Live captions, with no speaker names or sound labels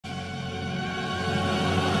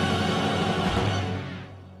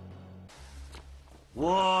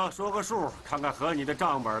我说个数，看看和你的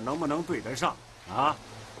账本能不能对得上啊。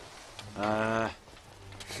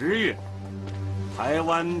10月，台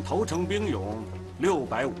湾投诚兵勇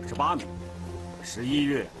658名；11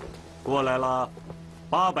月，过来了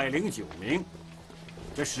809名；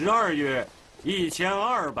这12月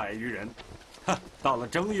1200余人。哈，到了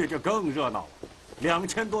正月就更热闹了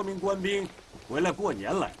，2000多名官兵回来过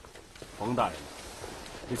年来。冯大人，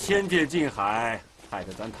这千界禁海，害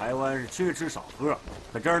得咱台湾是缺吃少喝，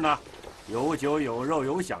可这儿呢，有酒有肉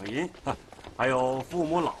有饷银，还有父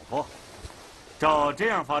母老婆。照这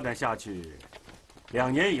样发展下去，2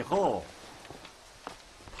年以后，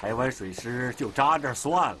台湾水师就扎这儿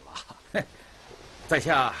算了。在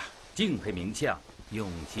下敬佩名相，用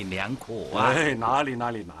心良苦啊！哎，哪里，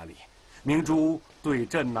明珠对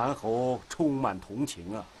镇南侯充满同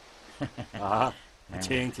情啊！啊，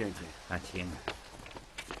请。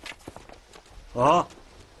啊，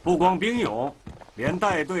不光兵勇，连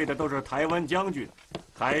带队的都是台湾将军，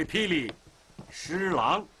海霹雳、施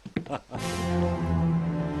琅。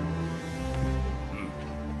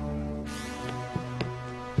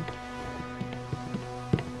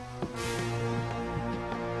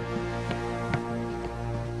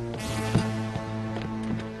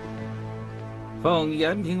奉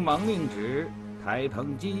延平王令旨，台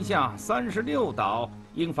澎金夏36岛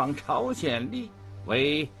应访朝鲜历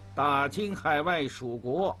为大清海外属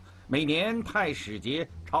国，每年派使节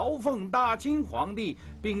朝奉大清皇帝，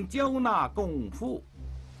并交纳贡赋。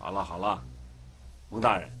好了，蒙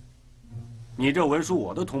大人，你这文书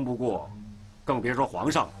我都通不过，更别说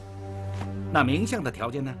皇上了。那明相的条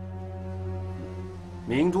件呢？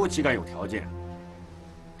明珠岂敢有条件？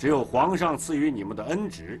只有皇上赐予你们的恩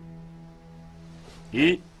旨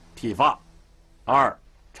：1. 剃发，2.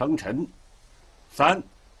 称臣，3.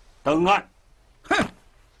 登岸。哼，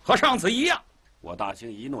和上次一样。我大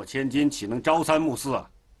清一诺千金，岂能朝三暮四啊？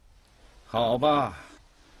好吧，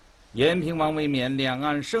延平王为免两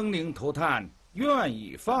岸生灵涂炭，愿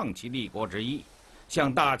意放弃立国之意，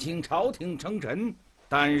向大清朝廷称臣，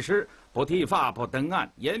但是不剃发不登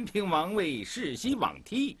岸。延平王为世袭罔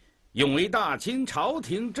替，永为大清朝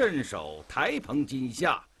廷镇守台澎金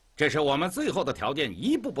夏。这是我们最后的条件，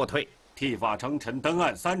一步不退。剃发称臣登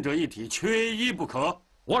岸，三者一体，缺一不可。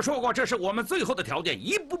我说过，这是我们最后的条件，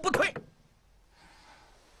一步不退。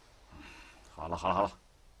好了，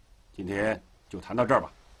今天就谈到这儿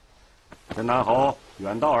吧。镇南侯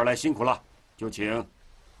远道而来，辛苦了，就请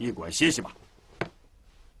驿馆歇息吧。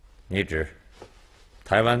逆旨，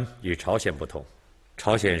台湾与朝鲜不同，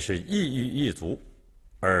朝鲜是异域异族，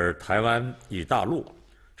而台湾与大陆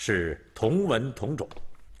是同文同种。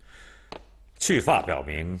去发表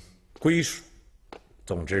明归属，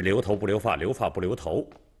总之留头不留发，留发不留头，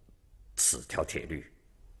此条铁律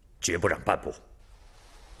绝不让颁布。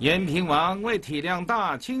延平王为体谅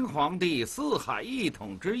大清皇帝四海一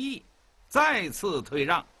统之意，再次退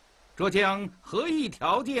让，这将合议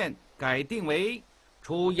条件改定为：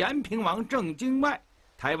除延平王郑经外，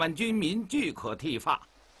台湾军民俱可剃发，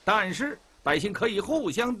但是百姓可以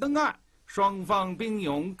互相登岸，双方兵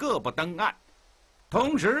勇各不登岸。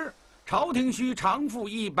同时，朝廷需偿付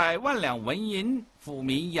100万两纹银，抚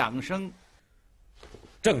民养生。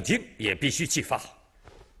郑经也必须剃发，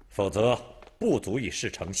否则不足以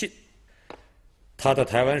示诚信。他的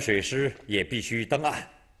台湾水师也必须登岸。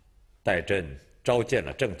待朕召见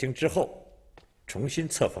了郑经之后，重新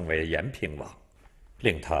册封为延平王，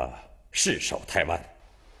令他世守台湾。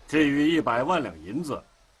至于100万两银子，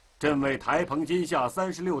朕为台澎金夏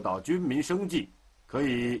36岛军民生计，可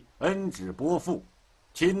以恩旨拨付，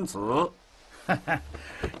钦此。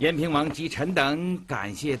延平王及臣等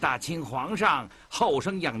感谢大清皇上后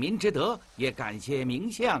生养民之德，也感谢明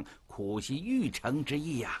相苦惜玉成之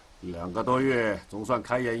意呀。2个多月总算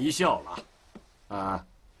开言一笑了。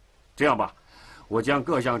这样吧，我将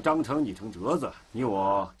各项章程拟成折子，你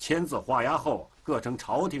我签字画押后，各呈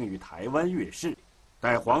朝廷与台湾阅示。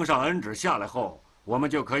待皇上恩旨下来后，我们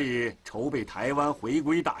就可以筹备台湾回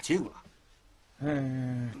归大清了。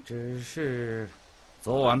只是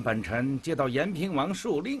昨晚本臣接到延平王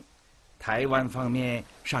书令，台湾方面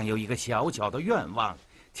尚有一个小小的愿望，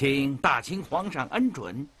请大清皇上恩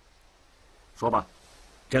准。说吧。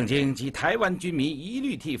郑经及台湾军民一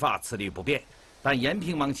律剃发，此律不变。但延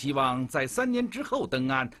平王希望在3年之后登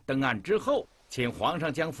岸，登岸之后，请皇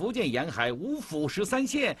上将福建沿海5府13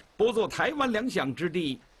县拨作台湾两省之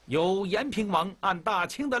地，由延平王按大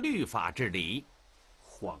清的律法治理。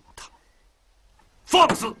荒唐！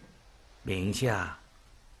放肆！明相，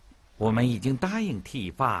我们已经答应剃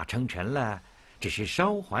发称臣了，只是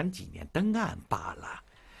稍缓几年登岸罢了。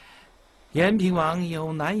延平王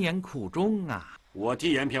有难言苦衷啊。我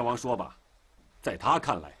替延平王说吧，在他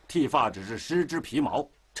看来，剃发只是失之皮毛，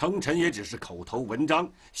称臣也只是口头文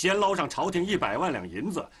章，先捞上朝廷100万两银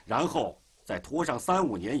子，然后再拖上3、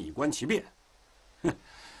5年以观其变。哼，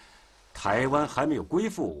台湾还没有归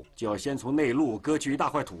附，就要先从内陆割去一大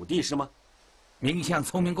块土地，是吗？明相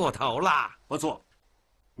聪明过头了。不错，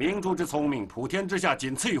明珠之聪明，普天之下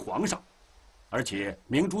仅次于皇上。而且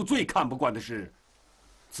明珠最看不惯的是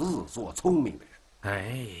自作聪明的人。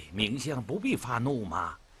哎，明相不必发怒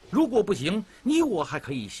嘛。如果不行，你我还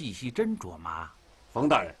可以细细斟酌嘛。冯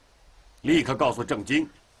大人，立刻告诉郑经，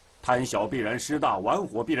贪小必然失大，玩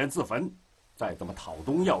火必然自焚。再这么讨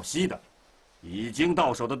东要西的，已经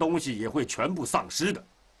到手的东西也会全部丧失的。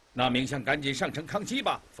那明相赶紧上呈康熙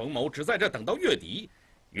吧。冯某只在这等到月底，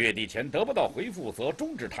月底前得不到回复，则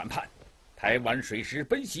终止谈判。台湾水师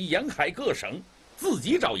奔袭沿海各省，自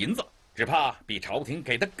己找银子，只怕比朝廷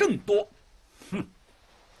给的更多。哼，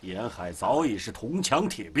沿海早已是铜墙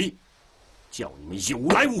铁壁，叫你们有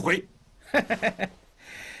来无回。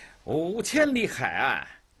5000里海岸，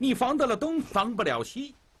你防得了东，防不了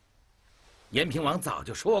西。延平王早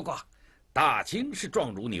就说过，大清是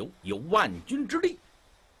壮如牛，有万军之力。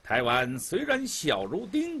台湾虽然小如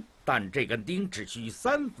丁，但这根钉只需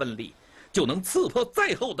3分力，就能刺破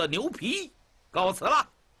再厚的牛皮。告辞了。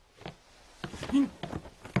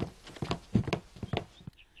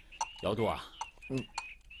姚督啊，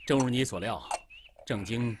正如你所料，郑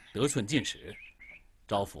经得寸进尺，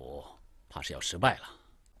招抚怕是要失败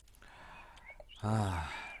了。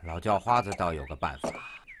啊，老叫花子倒有个办法，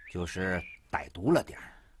就是歹毒了点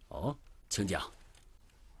儿。哦，请讲。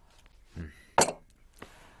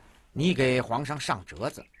你给皇上上折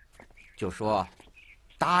子，就说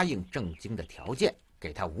答应郑经的条件，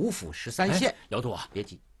给他5府13县。姚督啊，别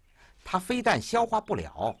急，他非但消化不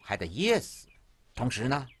了，还得噎死。同时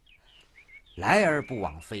呢，来而不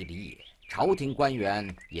往非礼也，朝廷官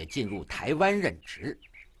员也进入台湾任职，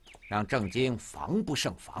让郑经防不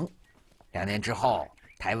胜防。2年之后，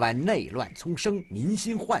台湾内乱丛生，民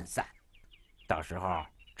心涣散，到时候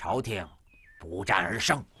朝廷不战而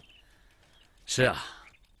胜。是啊，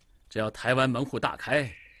只要台湾门户大开，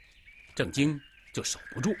郑经就守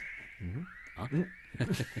不住。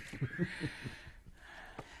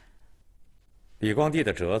李光地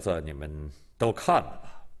的折子你们都看了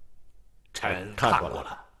吧？臣看过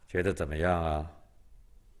了。觉得怎么样啊？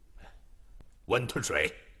温吞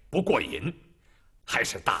水不过瘾，还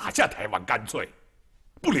是打下台湾干脆，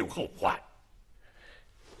不留后患。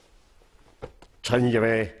臣以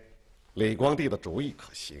为李光地的主意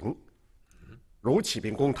可行。如起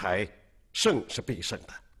兵攻台，胜是必胜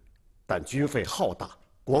的，但军费浩大，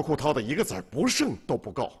国库掏的1个子儿不胜都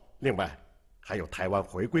不够。另外，还有台湾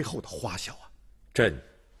回归后的花销啊。朕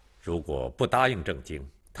如果不答应郑经，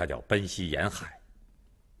他就要奔袭沿海，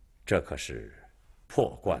这可是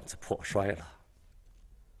破罐子破摔了。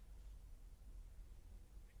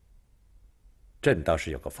朕倒是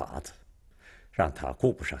有个法子，让他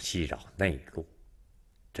顾不上西扰内陆。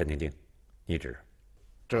陈丁丁，你指？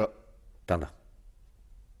这，等等，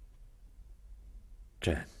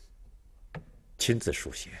朕亲自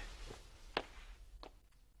书写。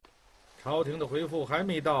朝廷的回复还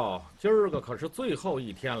没到，今儿个可是最后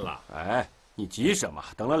一天了。哎，你急什么？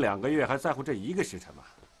等了2个月，还在乎这1个时辰吗？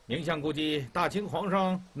明相估计大清皇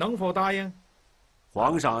上能否答应？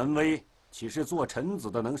皇上恩威，岂是做臣子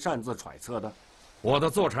的能擅自揣测的？我的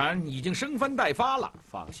坐禅已经生分待发了。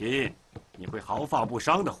放心，你会毫发不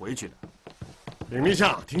伤的回去的。禀明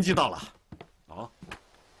相，廷记到了。好。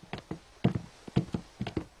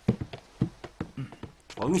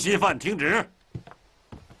冯锡范听旨。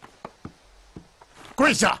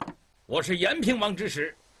跪下！我是延平王之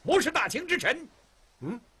使，不是大清之臣。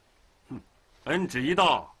恩旨一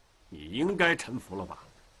到，你应该臣服了吧？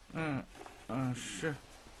是。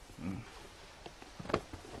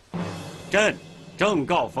朕正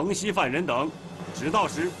告冯锡范人等，旨到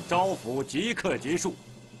时招抚即刻结束。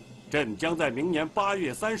朕将在明年8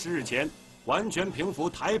月30日前完全平服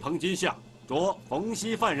台澎金项，着冯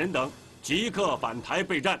锡范人等即刻返台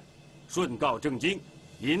备战。顺告郑经，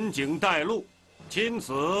引警带路。钦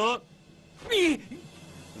此。你，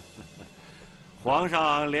皇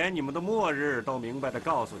上连你们的末日都明白地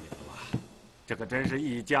告诉你们了，这可真是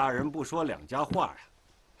一家人不说2家话呀。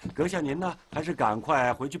阁下您呢，还是赶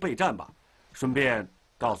快回去备战吧，顺便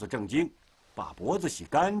告诉郑经，把脖子洗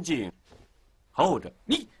干净，候着。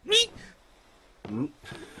你，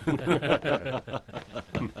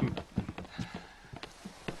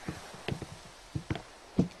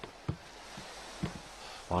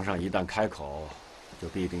皇上一旦开口，就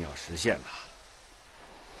必定要实现了。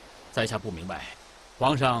在下不明白，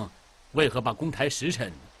皇上为何把攻台时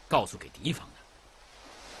辰告诉给敌方呢？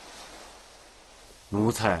奴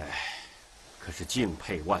才可是敬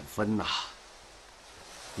佩万分呐！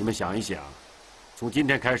你们想一想，从今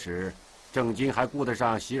天开始，郑经还顾得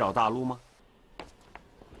上袭扰大陆吗？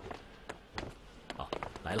啊，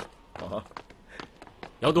来了！啊，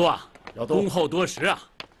姚督啊，姚督，恭候多时啊！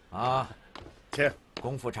啊，请。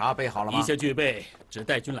功夫茶备好了吗？一切俱备，只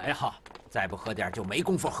待君来哈。再不喝点就没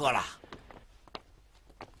工夫喝了。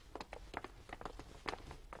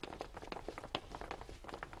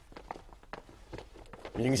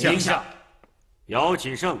明下，姚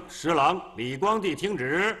启圣侍郎李光地听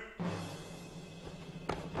旨。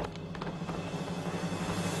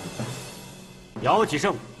姚启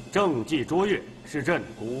圣政绩卓越，是朕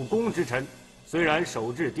股肱之臣。虽然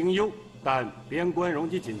手治丁忧，但边关容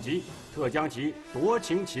积紧急，特将其夺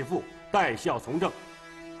情起复，代效从政。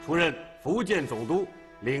出任福建总督，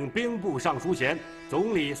领兵部尚书衔，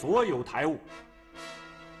总理所有台务。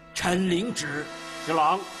臣领旨。侍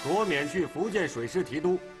郎擢免去福建水师提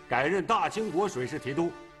督，改任大清国水师提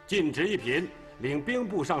督，进职一品，领兵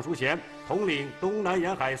部尚书衔，统领东南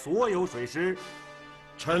沿海所有水师。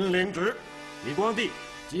臣领旨。李光地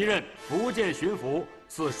即任福建巡抚，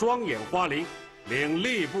赐双眼花翎，领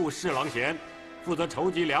吏部侍郎衔，负责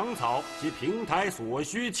筹集粮草及平台所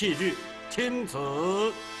需器具。钦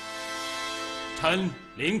此。臣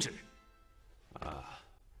领旨。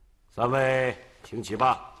三位请起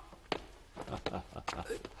吧。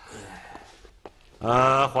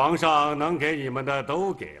皇上能给你们的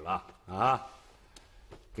都给了啊，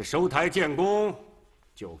这收台建功，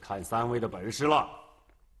就看三位的本事了。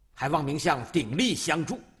还望明相鼎力相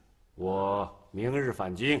助。我明日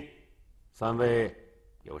返京，三位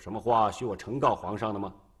有什么话需我呈告皇上的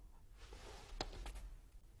吗？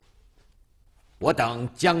我等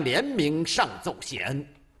将联名上奏显，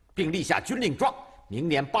并立下军令状，明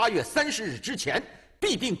年8月30日之前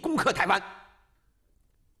必定攻克台湾。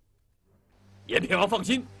延平王放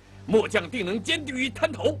心，末将定能坚定于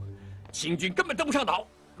滩头，清军根本登不上岛。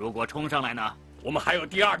如果冲上来呢？我们还有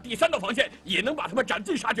第2、第3道防线，也能把他们斩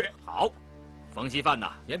尽杀绝。好，冯锡范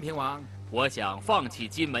呐，延平王，我想放弃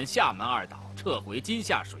金门、厦门2岛，撤回金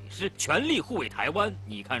厦水师，全力护卫台湾，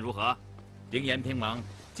你看如何？丁延平王，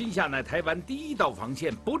金厦乃台湾第1道防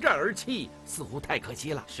线，不战而弃，似乎太可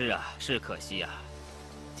惜了。是啊，是可惜啊。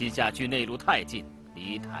金厦距内陆太近，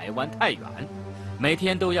离台湾太远，每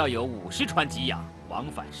天都要有50船给养，往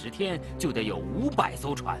返10天就得有500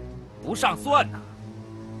艘船，不上算呐。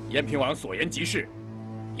延平王所言极是，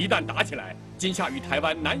一旦打起来，金厦与台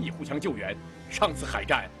湾难以互相救援。上次海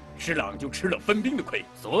战，施琅就吃了分兵的亏，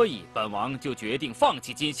所以本王就决定放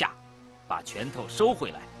弃金厦，把拳头收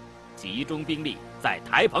回来，集中兵力在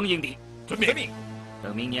台澎迎敌。遵命。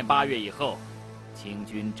等明年8月以后，清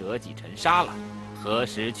军折戟沉沙了，何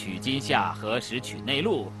时取金厦，何时取内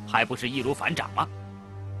陆，还不是易如反掌吗？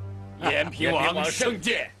延平王圣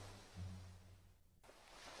鉴。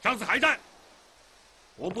上次海战，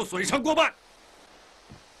我部损伤过半，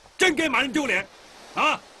真给满人丢脸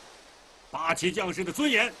啊！8旗将士的尊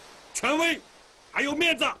严、权威，还有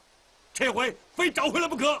面子，这回非找回来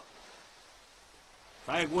不可。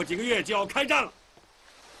再过几个月就要开战了，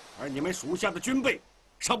而你们属下的军备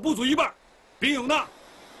尚不足1半，兵勇呢，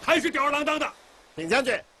还是吊儿郎当的。禀将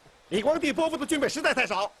军，李光地拨付的军备实在太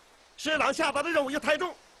少，施琅下达的任务又太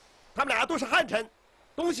重，他们俩都是汉臣，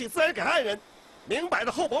东西自然给汉人，明摆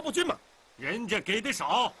着厚薄不均嘛。人家给的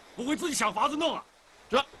少，不会自己想法子弄啊！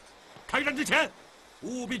这，开战之前，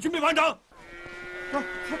务必军备完整。这。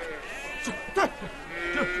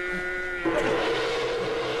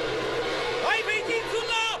爱妃进村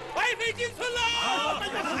了！爱妃进村了！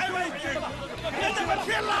爱妃进了！别这么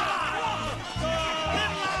拼了！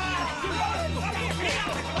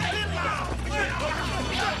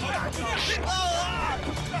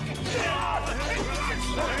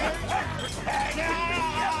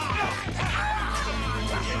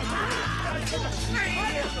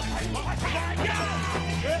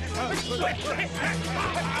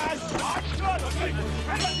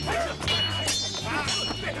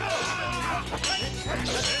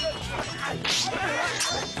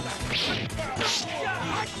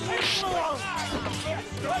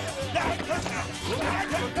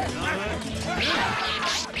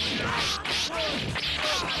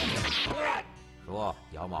说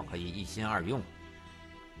姚某可以一心2用。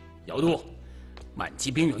姚督，满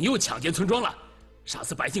旗兵勇又抢劫村庄了，杀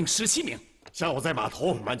死百姓17名。下午在码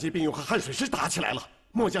头，满旗兵勇和汉水师打起来了，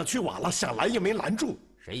末将去晚了，想拦也没拦住。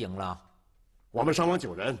谁赢了？我们伤亡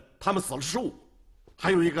9人，他们死了15，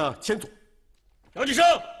还有一个千总。姚继生，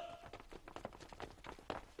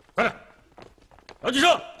快点！姚继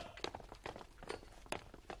生，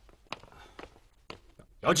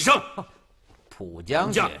姚继生，蒲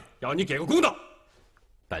将军，要你给个公道。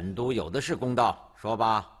本都有的是公道，说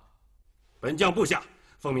吧。本将部下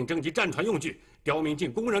奉命征集战船用具，刁民竟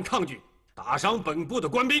公然抗拒，打伤本部的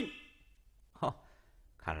官兵。哼，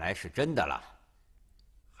看来是真的了。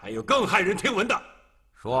还有更骇人听闻的，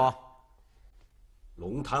说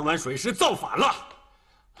龙潭湾水师造反了，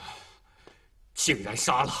竟然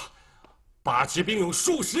杀了八旗兵勇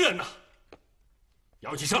数十人呐！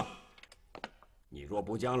姚启圣，你若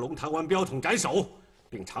不将龙潭湾镖桶斩首，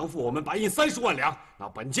并偿付我们白银30万两，那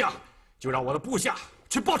本将就让我的部下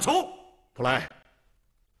去报仇。普莱，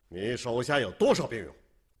你手下有多少兵勇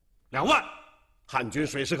？2万。汉军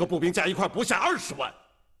水师和步兵加一块不下20万。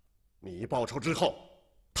你报仇之后，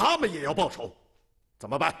他们也要报仇，怎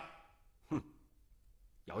么办？哼，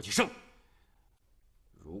姚启圣，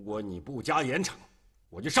如果你不加严惩，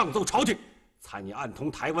我就上奏朝廷，裁你暗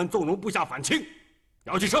同台湾纵容部下反清。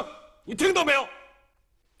姚启圣，你听到没有？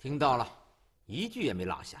听到了，一句也没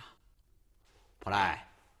落下。普莱，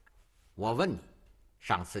我问你，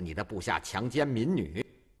上次你的部下强奸民女，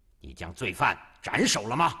你将罪犯斩首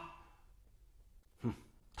了吗？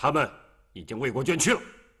他们已经为国捐躯了。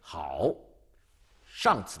好，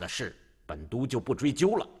上次的事本都就不追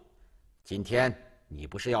究了。今天你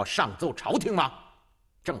不是要上奏朝廷吗？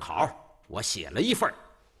正好我写了一份，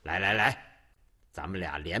来，咱们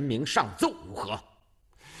俩联名上奏如何？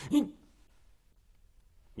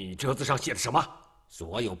你折子上写的什么？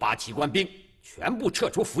所有八旗官兵全部撤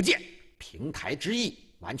出福建，平台之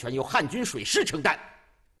役完全由汉军水师承担，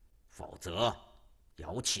否则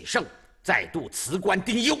姚启圣再度辞官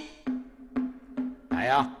丁忧。来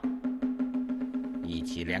呀，一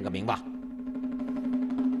起联个名吧。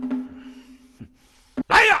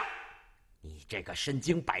来呀！你这个身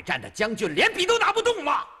经百战的将军，连笔都拿不动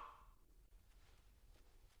吗？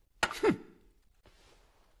哼！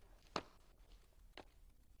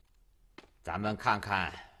咱们看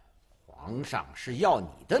看，皇上是要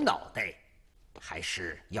你的脑袋，还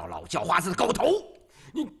是要老叫花子的狗头？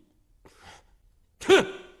你，哼！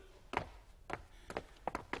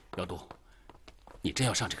姚都，你真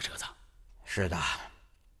要上这个折子？是的，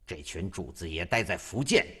这群主子爷待在福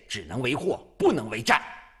建，只能为祸，不能为战，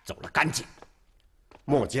走了干净。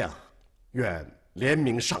末将愿联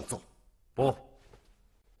名上奏。不，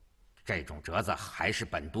这种折子还是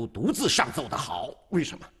本都独自上奏的好。为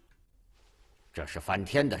什么？这是翻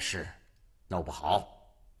天的事，弄不好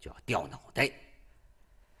就要掉脑袋。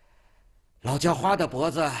老叫花的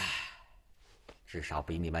脖子，至少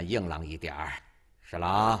比你们硬朗一点儿。侍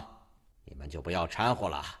郎，你们就不要掺和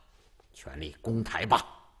了，全力攻台吧。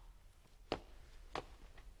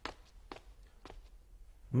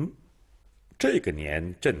这个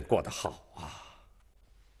年朕过得好啊！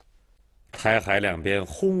台海两边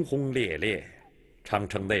轰轰烈烈，长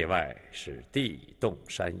城内外是地动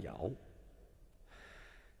山摇。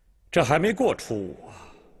这还没过初五啊，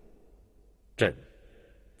朕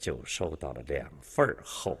就收到了2份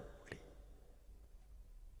厚礼。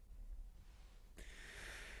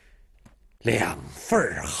2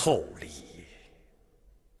份厚礼。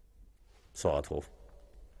索额图，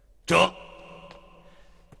这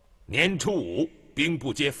年初5，兵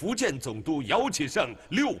部接福建总督姚启圣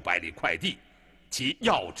600里快递，其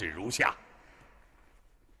要旨如下：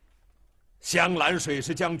镶蓝水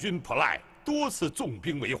师将军普赖多次纵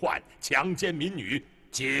兵为患，强奸民女，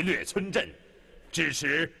劫掠村镇，致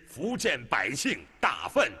使福建百姓大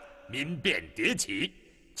愤，民变迭起。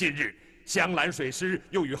近日，镶蓝水师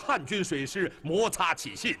又与汉军水师摩擦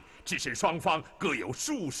起信，致使双方各有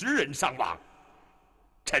数十人伤亡。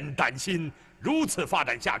臣担心如此发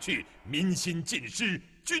展下去，民心尽失，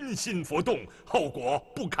军心浮动，后果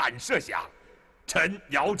不堪设想。臣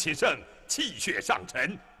姚启圣气血上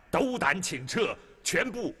沉，斗胆请撤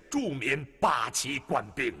全部驻缅8旗官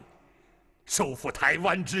兵，收复台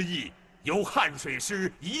湾之役由汉水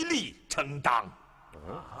师一力承当。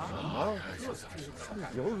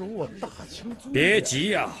犹如我大清尊。别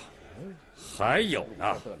急呀，还有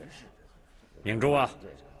呢。明珠啊，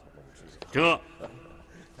这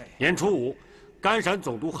年初5，甘陕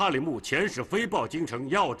总督哈里木遣使飞报京城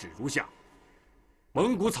要旨如下：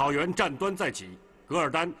蒙古草原战端再起，噶尔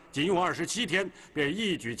丹仅用27天便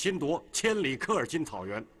一举侵夺千里科尔沁草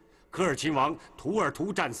原，科尔沁王图尔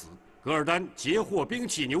图战死，噶尔丹截获兵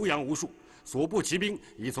器牛羊无数，所部骑兵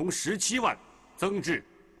已从17万增至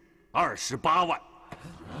28万。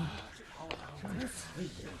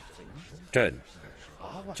朕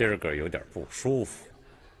今儿个有点不舒服，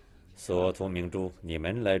索额图、明珠，你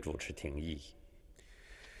们来主持廷议，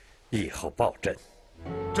以后报朕。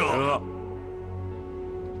这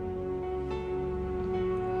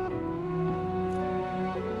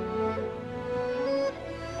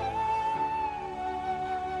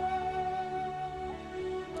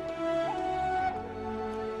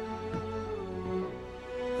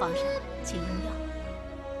皇上，请用药。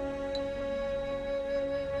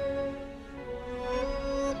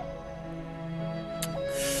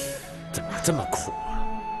怎么这么苦啊？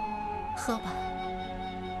喝吧。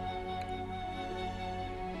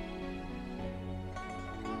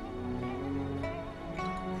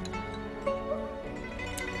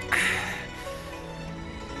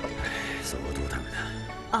索额图他们呢？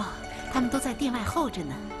哦，他们都在殿外候着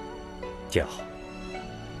呢。叫。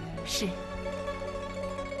是。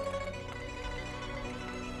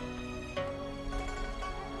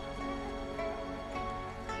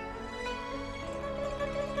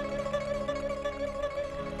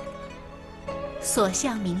所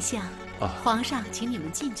向名相，皇上请你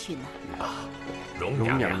们进去呢。啊，荣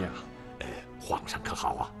娘娘，皇上可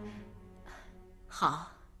好啊？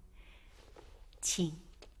好，请。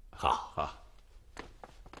好啊。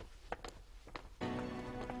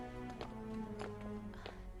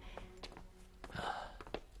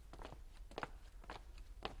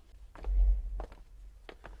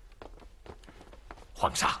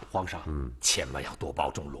皇上，千万要多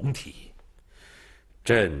保重龙体。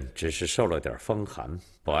朕只是受了点风寒，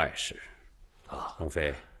不碍事。容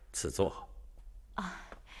妃，赐座。啊，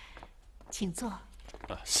请坐。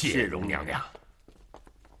谢荣娘娘。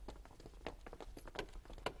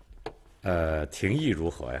廷议如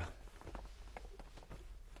何呀？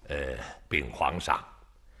禀皇上，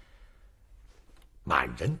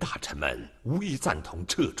满人大臣们无一赞同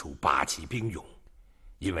撤除八旗兵勇。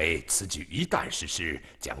因为此举一旦实施，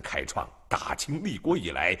将开创大清立国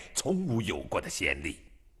以来从无有过的先例，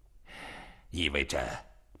意味着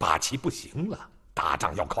八旗不行了，打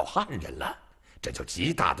仗要靠汉人了，这就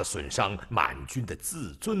极大的损伤满军的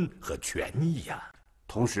自尊和权益呀。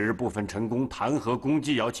同时，部分臣工弹劾攻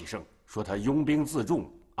击姚启圣，说他拥兵自重，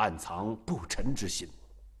暗藏不臣之心。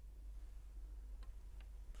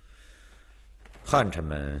汉臣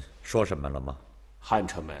们说什么了吗？汉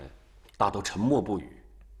臣们大都沉默不语。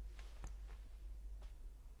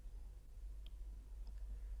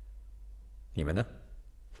你们呢？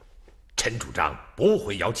陈主张驳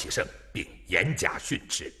回姚启圣，并严加训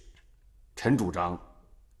斥。陈主张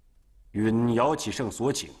允姚启圣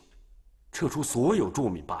所请，撤出所有驻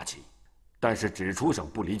闽八旗，但是只出省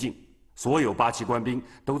不离境。所有八旗官兵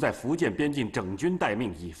都在福建边境整军待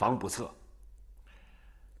命，以防不测。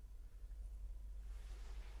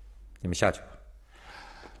你们下去吧。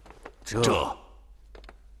这。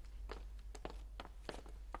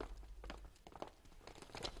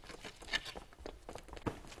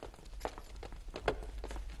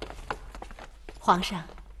皇上，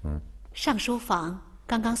上书房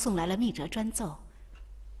刚刚送来了密折专奏，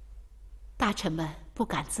大臣们不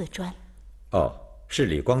敢自专。哦，是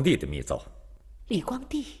李光地的密奏。李光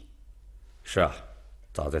地？是啊，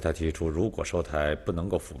早在他提出如果收台不能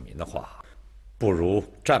够抚民的话，不如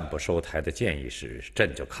暂不收台的建议时，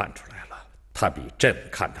朕就看出来了，他比朕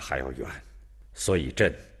看得还要远，所以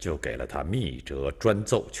朕就给了他密折专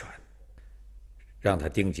奏权，让他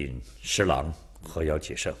盯紧施琅和姚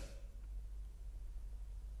启圣。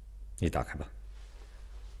你打开吧。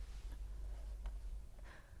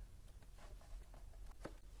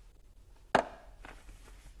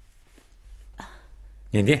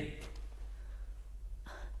念念。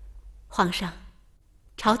皇上，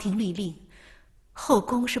朝廷律令，后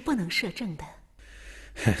宫是不能摄政的。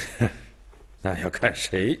那要看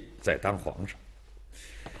谁在当皇上，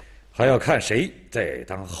还要看谁在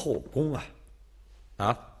当后宫啊！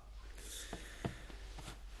啊！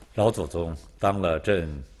老祖宗当了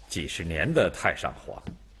朕几十年的太上皇，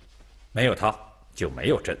没有他就没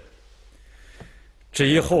有朕。至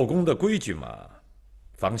于后宫的规矩嘛，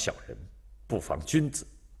防小人，不防君子。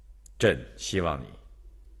朕希望你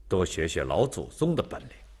多学学老祖宗的本领，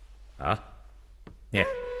啊！念。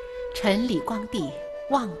臣李光地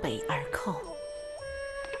望北而叩。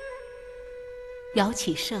姚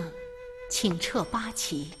启圣请撤八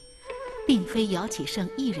旗，并非姚启圣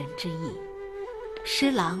一人之意。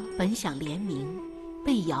施琅本想联名，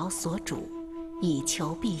被姚所主，以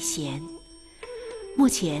求避嫌。目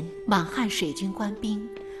前满汉水军官兵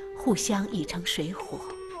互相已成水火，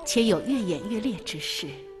且有越演越烈之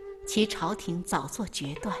势，其朝廷早作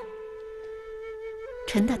决断。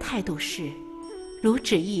臣的态度是，如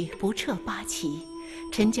旨意不撤八旗，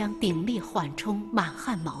臣将鼎力缓冲满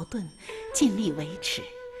汉矛盾，尽力维持；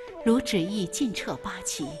如旨意尽撤八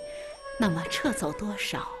旗，那么撤走多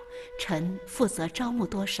少，臣负责招募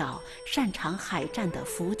多少擅长海战的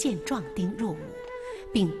福建壮丁入伍，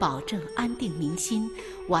并保证安定民心，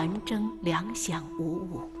完征粮饷无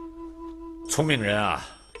误。聪明人啊，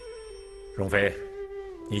容妃，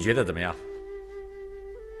你觉得怎么样？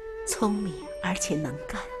聪明而且能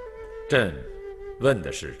干。朕问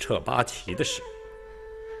的是撤八旗的事。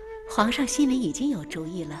皇上心里已经有主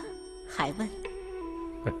意了，还问？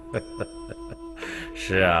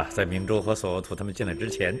是啊，在明珠和索额图他们进来之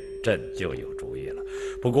前，朕就有主意了。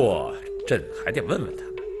不过朕还得问问他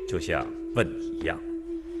们，就像问你一样。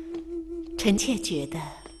臣妾觉得，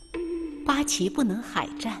八旗不能海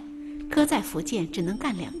战，搁在福建只能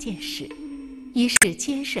干2件事：一是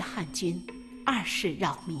监视汉军，二是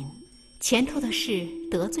扰民。前头的是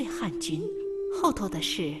得罪汉军，后头的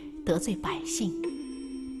是得罪百姓，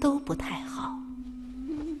都不太好。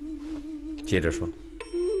接着说。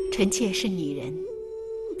臣妾是女人，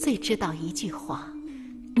最知道一句话：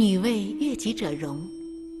女为悦己者容，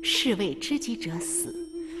士为知己者死。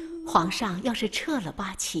皇上要是撤了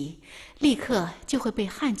八旗，立刻就会被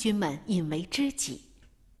汉军们引为知己。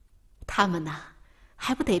他们呢，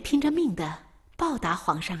还不得拼着命的报答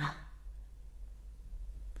皇上啊？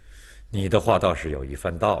你的话倒是有一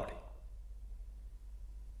番道理。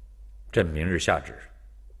朕明日下旨，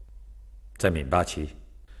在闽八旗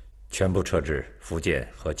全部撤至福建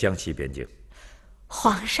和江西边境。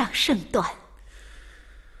皇上圣断。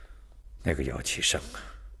那个姚启圣啊，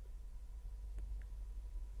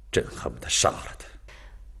朕恨不得杀了他。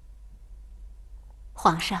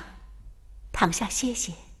皇上，躺下歇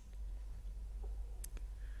歇。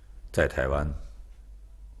在台湾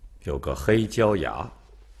有个黑礁崖，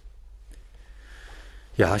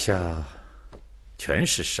崖下全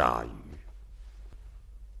是鲨鱼。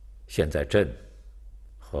现在朕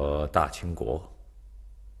和大清国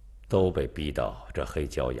都被逼到这黑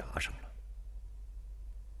礁崖上了。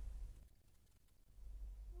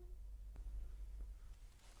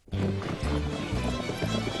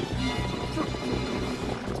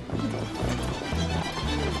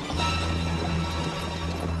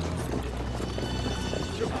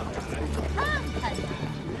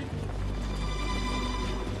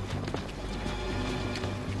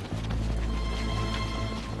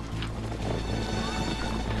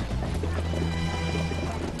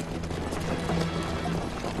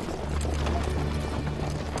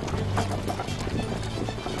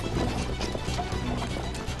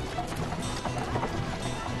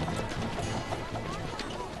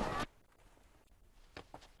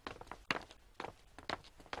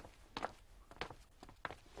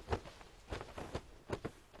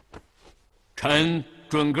臣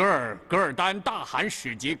准噶尔丹大汗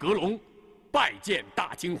使节格隆拜见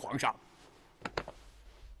大清皇上。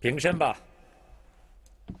平身吧。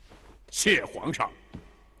谢皇上。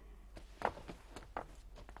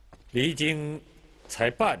离京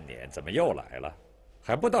才半年，怎么又来了？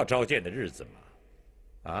还不到召见的日子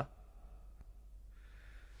吗？啊？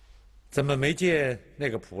怎么没见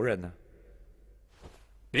那个仆人呢？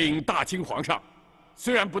禀大清皇上，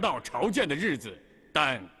虽然不到朝见的日子，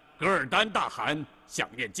但噶尔丹大汗想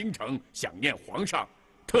念京城，想念皇上，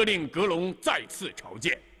特令格隆再次朝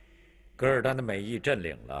见。噶尔丹的美意朕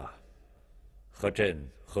领了，和朕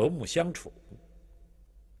和睦相处。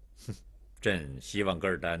哼，朕希望噶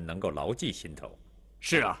尔丹能够牢记心头。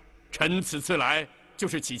是啊，臣此次来就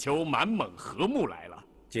是祈求满蒙和睦来了。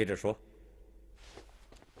接着说。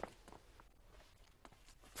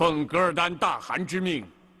奉噶尔丹大汗之命，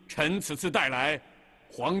臣此次带来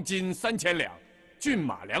黄金3000两。骏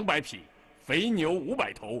马200匹，肥牛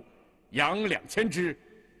500头，羊2000只，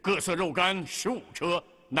各色肉干15车，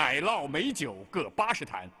奶酪美酒各80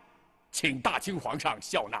坛，请大清皇上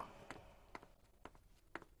笑纳。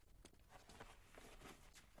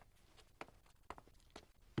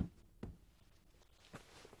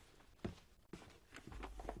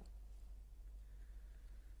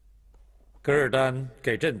噶尔丹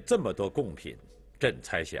给朕这么多贡品，朕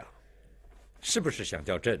猜想，是不是想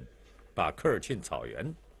叫朕把科尔沁草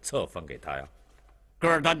原册封给他呀？噶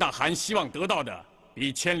尔丹大汗希望得到的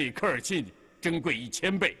比千里科尔沁珍贵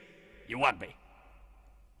1000倍、10000倍。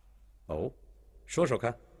哦，说说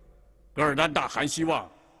看。噶尔丹大汗希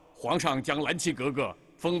望皇上将兰奇格格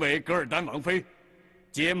封为噶尔丹王妃，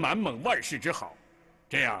结满蒙万世之好，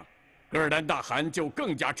这样噶尔丹大汗就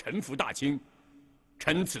更加臣服大清。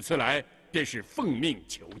臣此次来便是奉命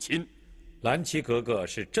求亲。兰奇格格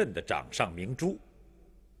是朕的掌上明珠。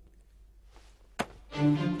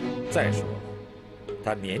再说，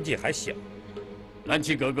他年纪还小。兰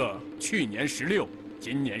奇格格去年16，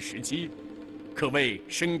今年17，可谓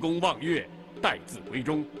深宫望月，待字闺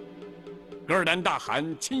中。噶尔丹大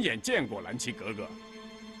汗亲眼见过兰奇格格，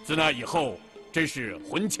自那以后，真是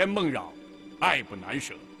魂牵梦绕，爱不难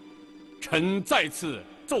舍。臣再次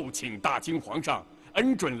奏请大清皇上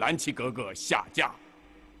恩准兰奇格格下嫁。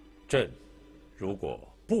朕如果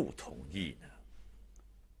不同意呢？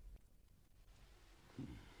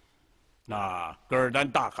那噶尔丹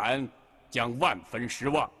大汗将万分失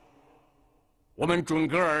望。我们准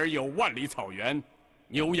噶尔有万里草原，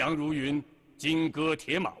牛羊如云，金戈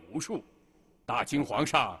铁马无数。大清皇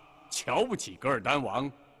上瞧不起噶尔丹王，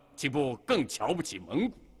岂不更瞧不起蒙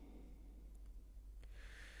古？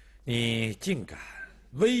你竟敢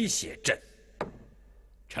威胁朕！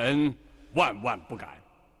臣万万不敢。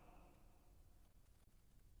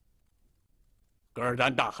噶尔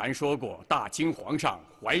丹大汗说过，大清皇上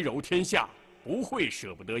怀柔天下，不会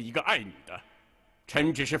舍不得一个爱女的。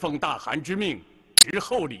臣只是奉大汗之命，执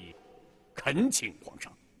厚礼，恳请皇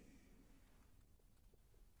上。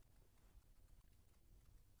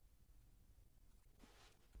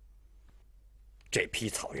这匹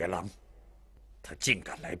草原狼，他竟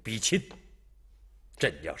敢来逼亲！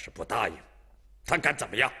朕要是不答应，他敢怎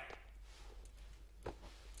么样？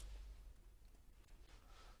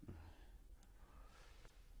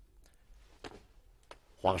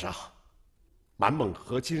皇上，满蒙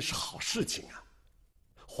和亲是好事情啊。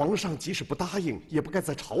皇上即使不答应，也不该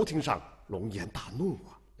在朝廷上龙颜大怒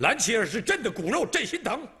啊。兰琪儿是朕的骨肉，朕心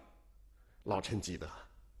疼。老臣记得，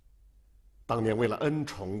当年为了恩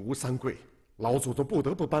宠吴三桂，老祖宗不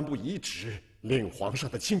得不颁布遗旨，令皇上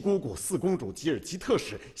的亲姑姑四公主吉尔吉特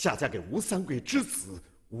氏下嫁给吴三桂之子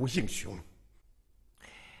吴应熊。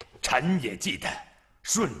臣也记得。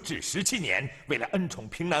顺治17年，为了恩宠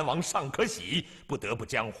平南王尚可喜，不得不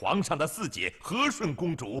将皇上的四姐和顺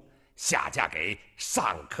公主下嫁给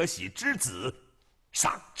尚可喜之子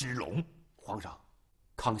尚之龙。皇上，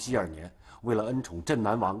康熙2年，为了恩宠镇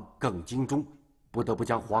南王耿精忠，不得不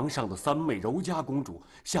将皇上的三妹柔嘉公主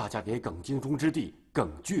下嫁给耿精忠之弟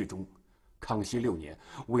耿巨忠。康熙6年，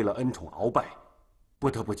为了恩宠鳌拜，不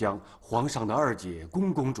得不将皇上的二姐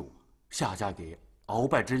恭公主下嫁给鳌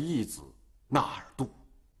拜之义子纳尔杜。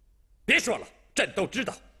别说了，朕都知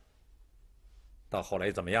道。到后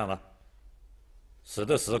来怎么样了？死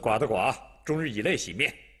的死，剐的剐，终日以泪洗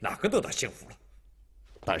面，哪个得到幸福了？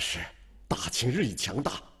但是大清日益强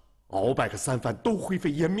大，鳌拜和三藩都灰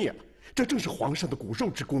飞烟灭了，这正是皇上的骨肉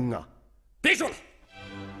之功啊！别说了，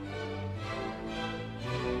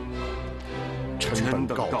臣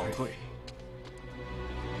等告退。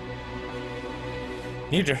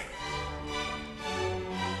拟旨。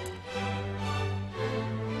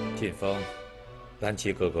晋封兰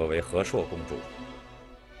琪哥哥为和硕公主，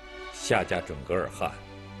下嫁准噶尔汗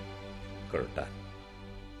噶尔丹。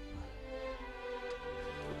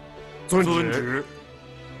遵旨。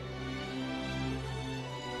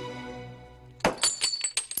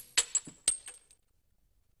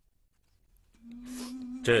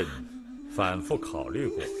朕反复考虑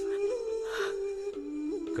过了，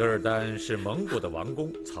噶尔丹是蒙古的王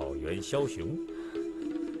公，草原枭雄，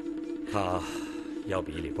他要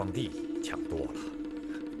比李光地强多了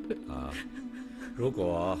啊！如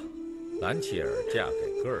果兰琪儿嫁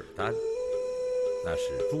给噶尔丹，那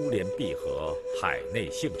是珠联璧合，海内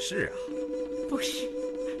幸事啊！不是，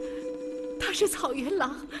他是草原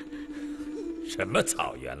狼。什么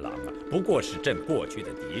草原狼啊？不过是朕过去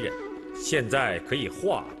的敌人，现在可以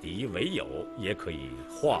化敌为友，也可以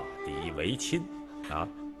化敌为亲啊！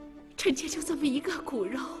臣妾就这么一个骨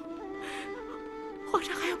肉，皇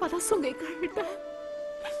上还要把它送给噶尔丹。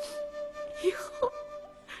以后，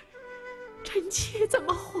臣妾怎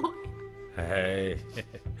么活呀？哎，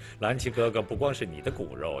兰琪哥哥不光是你的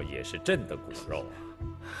骨肉，也是朕的骨肉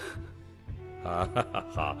啊！啊哈哈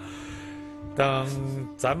哈！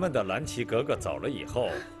等咱们的兰琪哥哥走了以后，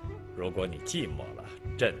如果你寂寞了，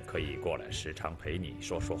朕可以过来时常陪你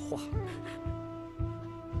说说话。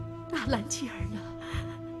那兰琪儿呢？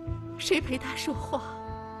谁陪她说话？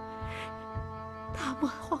大漠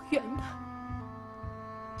荒原的。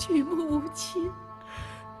举目无亲，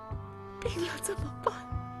病了怎么办？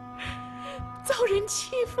遭人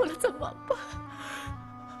欺负了怎么办？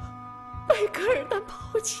被噶尔丹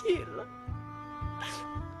抛弃了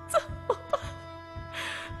怎么办？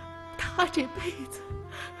他这辈子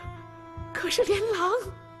可是连狼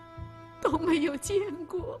都没有见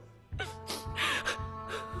过。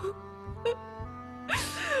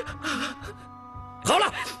好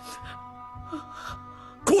了，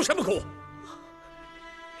哭什么哭？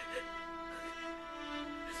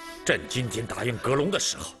朕今天答应格隆的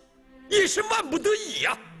时候，也是万不得已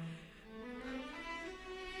呀。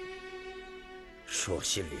说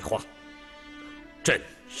心里话，朕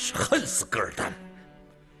是恨死噶尔丹，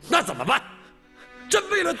那怎么办？朕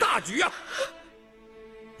为了大局啊，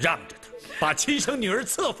让着他，把亲生女儿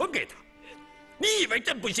册封给他。你以为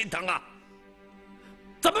朕不心疼啊？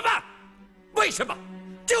怎么办？为什么？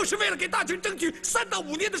就是为了给大清争取3到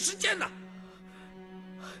5年的时间呢。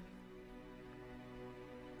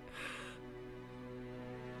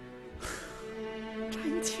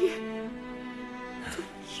臣妾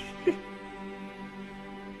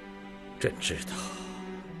朕知道，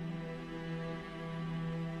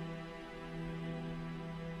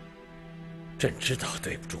朕知道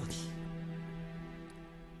对不住你。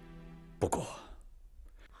不过，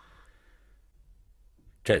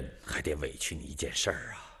朕还得委屈你一件事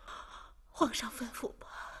儿啊。皇上吩咐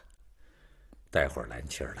吧。待会儿兰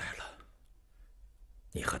七儿来了，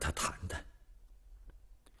你和他谈谈，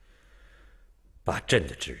把朕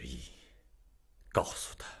的旨意告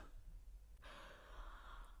诉他。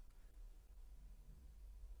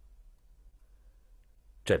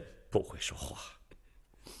朕不会说话，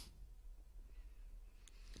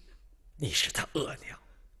你是他额娘，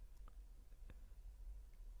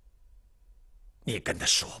你跟他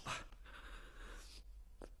说吧。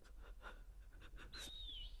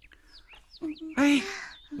哎，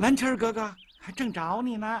兰七儿哥哥，还正找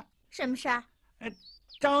你呢。什么事儿？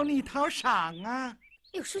找你讨赏啊。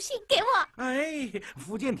有书信给我。哎，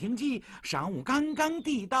福建廷记上午刚刚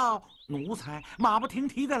递到，奴才马不停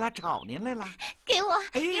蹄的来找您来了。给我，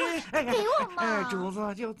给我嘛！主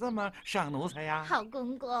子就这么赏奴才呀？好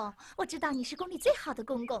公公，我知道你是宫里最好的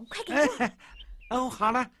公公，快给我。哦，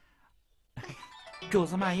好了，主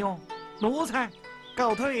子慢用，奴才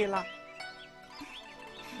告退了。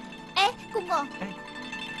哎，公公，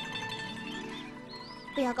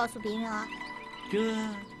不要告诉别人啊。这。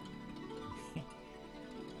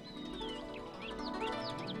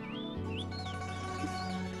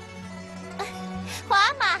皇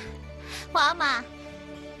阿玛，皇阿玛，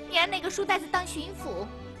你让那个书呆子当巡抚，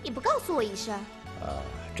你不告诉我一声？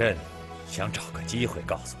朕想找个机会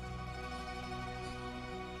告诉你。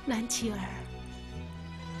兰七儿，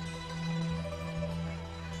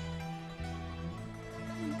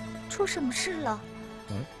出什么事了？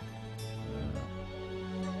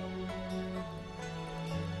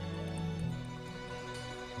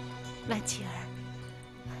兰七儿，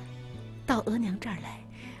到额娘这儿来。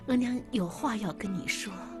额娘有话要跟你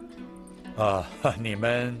说。你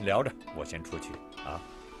们聊着，我先出去啊。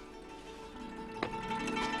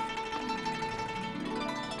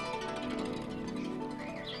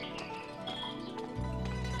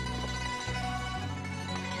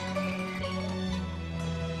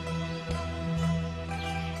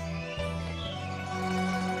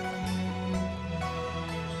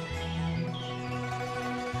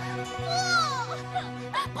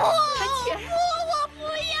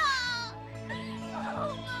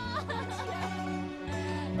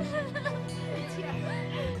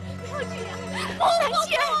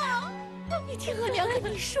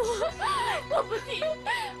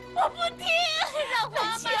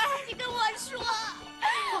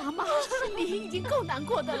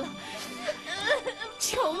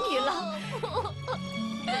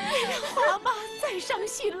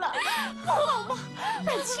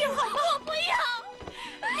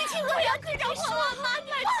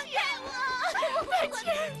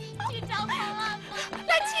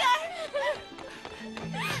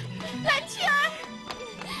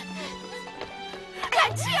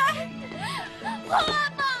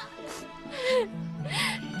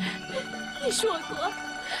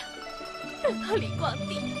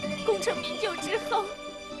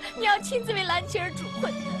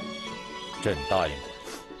朕答应过。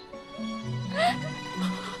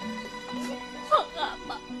皇阿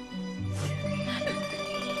玛，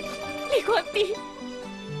李光地，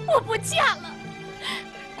我不嫁了。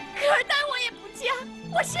可尔丹我也不嫁，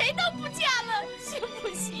我谁都不嫁了，行不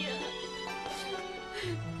行？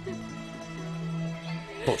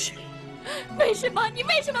不行。为什么？你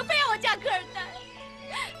为什么非要我嫁可尔丹？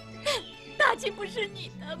大清不是你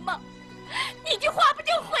的吗？你一句话不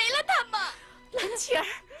就毁了他吗？兰七儿。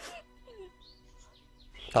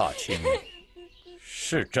大清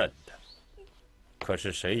是朕的，可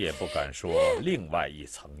是谁也不敢说另外一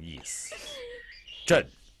层意思。朕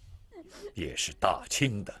也是大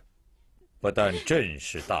清的，不但朕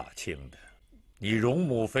是大清的，你容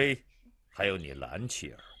母妃，还有你兰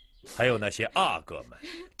七儿，还有那些阿哥们，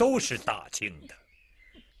都是大清的。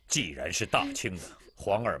既然是大清的，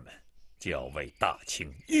皇儿们就要为大清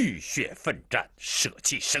浴血奋战，舍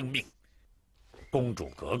弃生命。公主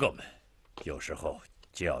格格们，有时候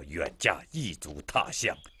就要远嫁异族他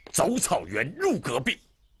乡，走草原入戈壁。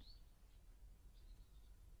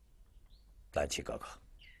兰七哥哥，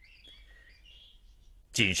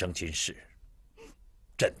今生今世，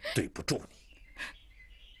朕对不住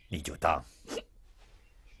你，你就当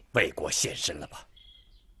为国献身了吧。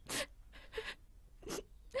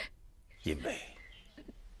因为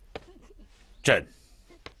朕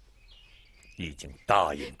已经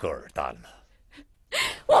答应噶尔丹了。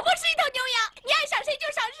我不是一头牛羊，你爱赏谁就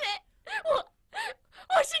赏谁。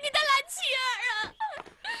我是你的兰七儿啊！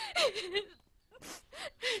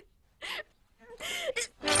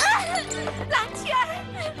兰青儿，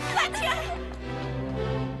兰青儿。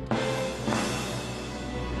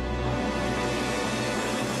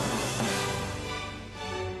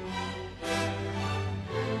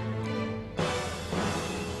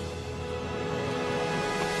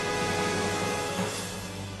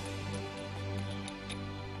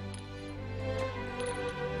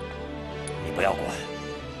你不要管，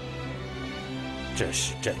这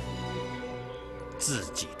是朕自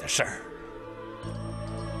己的事儿。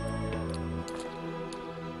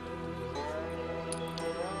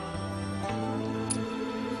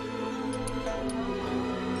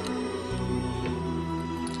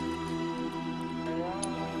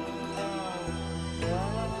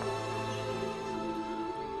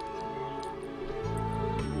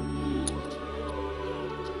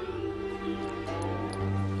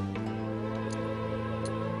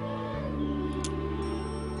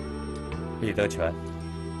李德全，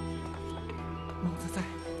老子在。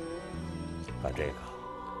把这个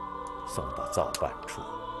送到造办处，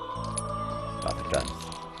把它粘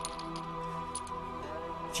好，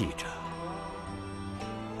记着，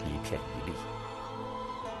一片一粒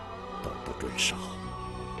都不准少。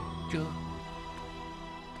这。